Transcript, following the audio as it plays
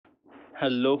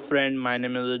Hello friend, my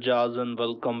name is Ajaz and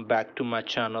welcome back to my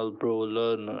channel Bro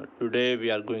Learner. Today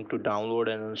we are going to download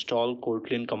and install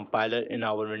Kotlin compiler in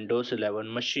our Windows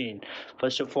 11 machine.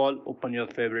 First of all, open your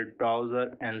favorite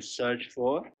browser and search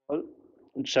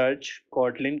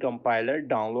Kotlin compiler,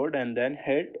 download and then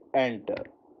hit enter.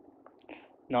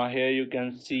 Now here you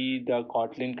can see the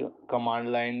Kotlin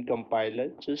command line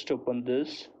compiler. Just open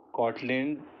this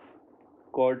Kotlin.org.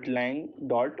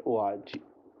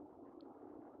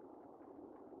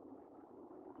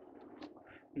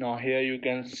 Now here you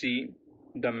can see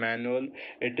the manual.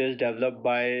 It is developed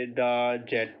by the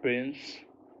JetBrains,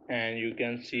 and you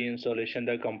can see installation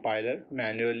the compiler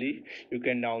manually. You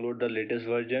can download the latest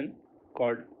version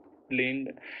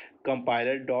Kotlin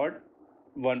compiler dot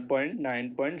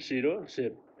 1.9.0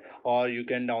 zip, or you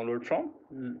can download from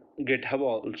GitHub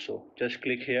also. Just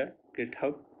click here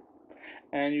GitHub,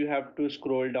 and you have to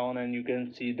scroll down and you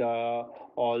can see the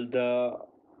all the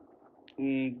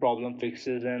problem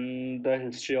fixes and the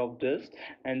history of this,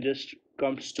 and just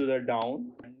comes to the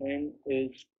down and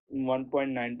is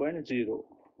 1.9.0,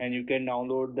 and you can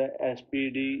download the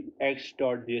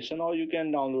spdx.json or you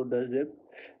can download the zip.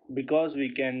 Because we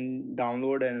can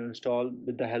download and install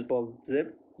with the help of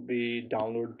zip, we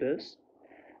download this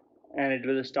and it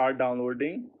will start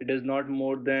downloading. It is not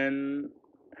more than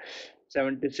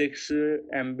 76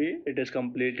 MB. It is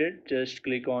completed. Just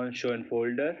click on show in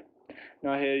folder.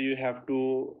 Now here you have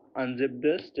to unzip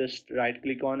this. Just right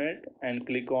click on it and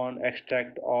click on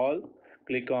extract all.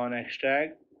 Click on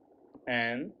extract,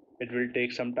 and it will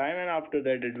take some time, and after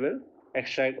that it will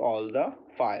extract all the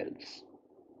files.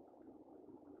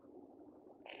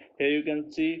 Here you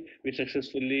can see we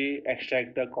successfully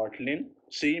extract the Kotlin.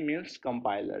 C means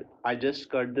compiler. I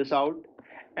just cut this out,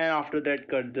 and after that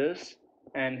cut this,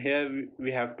 and here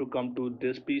we have to come to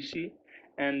this PC,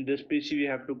 and this PC we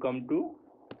have to come to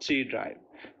C drive.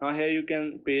 Now here you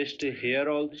can paste here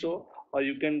also, or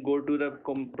you can go to the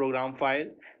program file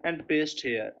and paste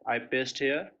here. I paste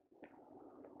here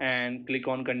and click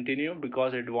on continue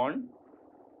because it wants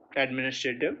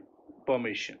administrative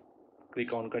permission.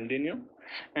 Click on continue,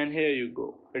 and here you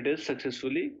go. It is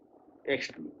successfully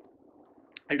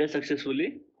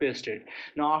pasted.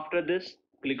 Now after this,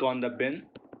 click on the bin,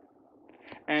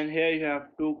 and here you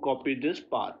have to copy this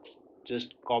path.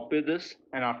 Just copy this,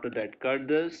 and after that cut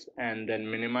this, and then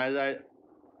minimize it,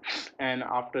 and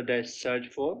after that search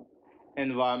for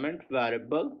environment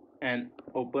variable and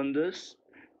open this.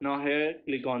 Now here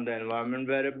click on the environment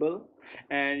variable,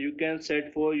 and you can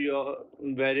set for your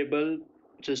variable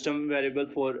system variable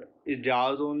for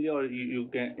jars only, or you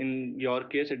can, in your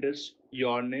case it is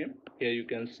your name. Here you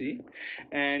can see,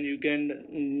 and you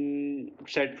can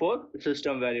set for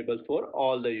system variable for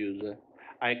all the user.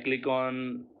 I click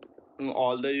on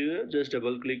all the user. Just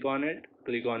double click on it,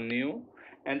 click on new,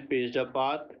 and paste the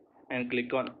path and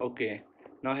click on OK.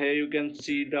 Now here you can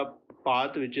see the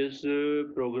path, which is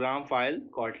program file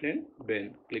Kotlin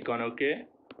bin. Click on OK,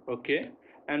 OK,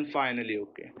 and finally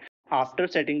OK. After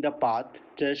setting the path,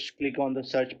 just click on the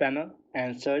search panel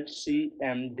and search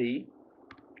CMD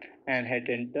and hit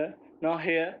enter. Now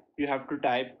here you have to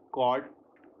type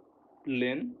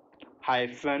Kotlin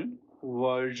hyphen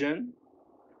version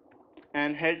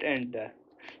and hit enter.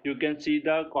 You can see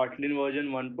the Kotlin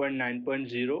version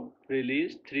 1.9.0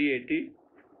 release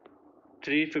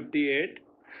 358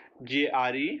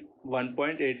 JRE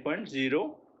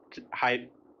 1.8.0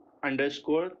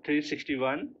 underscore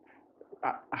 361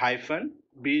 hyphen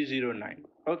B09.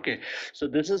 Okay, so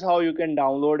this is how you can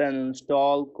download and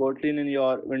install Kotlin in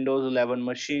your Windows 11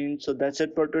 machine. So that's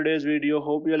it for today's video.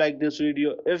 Hope you like this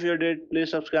video. If you did,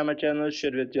 please subscribe my channel,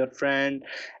 share with your friend,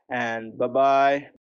 and bye bye.